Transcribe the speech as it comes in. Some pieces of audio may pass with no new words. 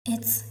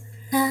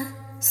not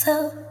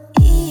so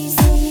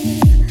easy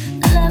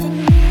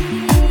loving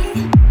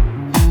me.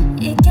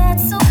 It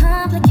gets so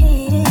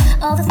complicated.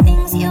 All the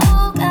things you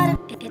gotta.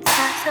 It's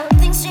not so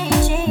things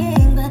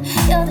changing, but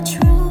you're the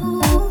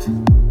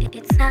truth.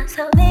 It's not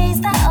so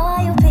amazed by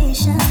all your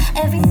patience.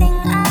 Everything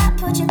I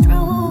put you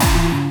through.